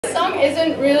this song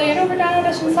isn't really an Overdone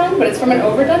audition song, but it's from an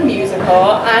Overdone musical,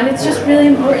 and it's just really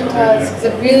important to us because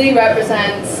it really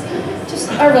represents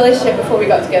just our relationship before we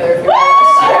got together. If you're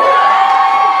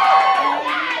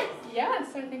yeah,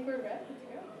 so I think we're ready to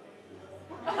go.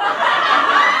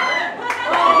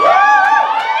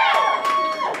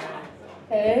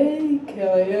 Hey,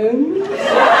 Killian.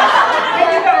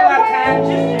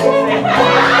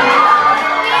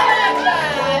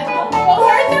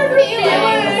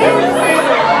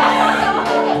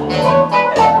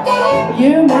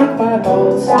 You make my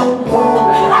bowl so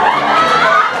cold.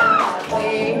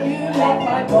 You make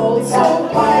my bowl so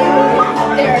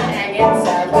cold. They're hanging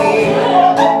sadly.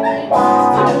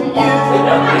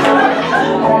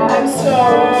 I'm so.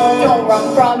 Don't run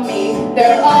from me.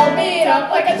 They're all beat up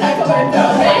like a tackle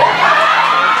dummy.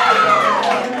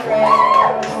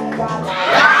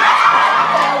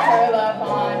 Curl up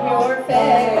on your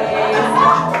face.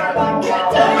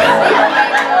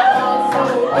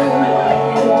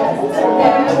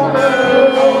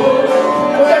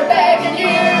 We're begging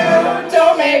you,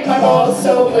 don't make my balls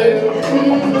so blue.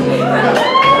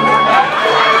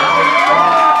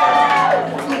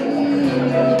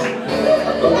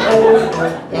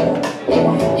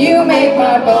 You make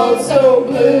my balls so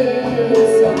blue.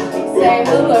 Say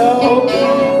hello.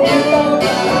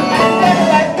 And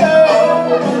let go.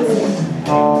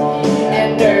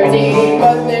 And dirty,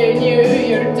 but they knew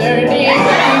you're dirty.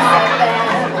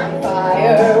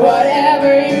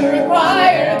 Whatever you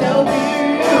require, they'll do.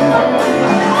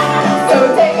 So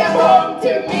take them home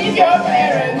to meet your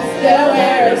parents. They'll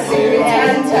wear a suit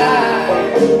and tie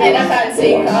and a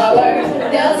fancy collar.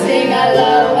 They'll sing a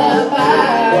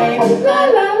lullaby. La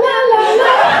la la la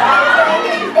la.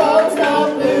 These balls not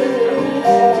blue,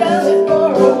 just for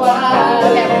a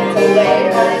while. Never too late.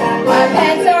 My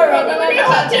pants are open like a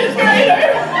hot juice grater.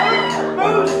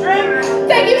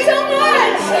 Thank you so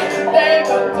much. They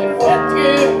want to defend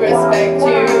you, respect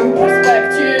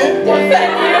you,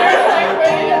 defend you like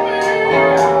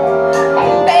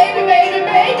baby, baby,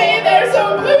 baby, they're so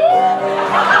blue.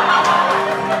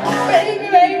 Baby,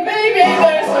 baby, baby,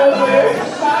 they're so blue.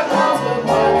 My balls will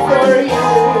work for you.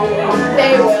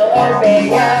 They will obey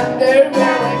and they're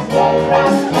willing to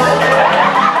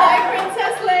like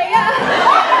Princess Leia.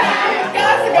 You've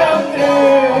got to go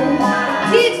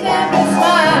through. Teach them to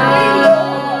smile.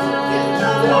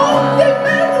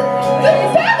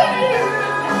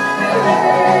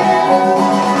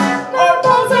 Our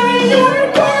balls are in your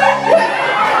court.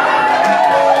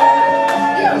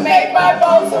 You make my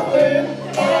balls so blue.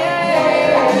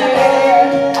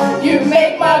 You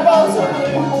make my balls so blue.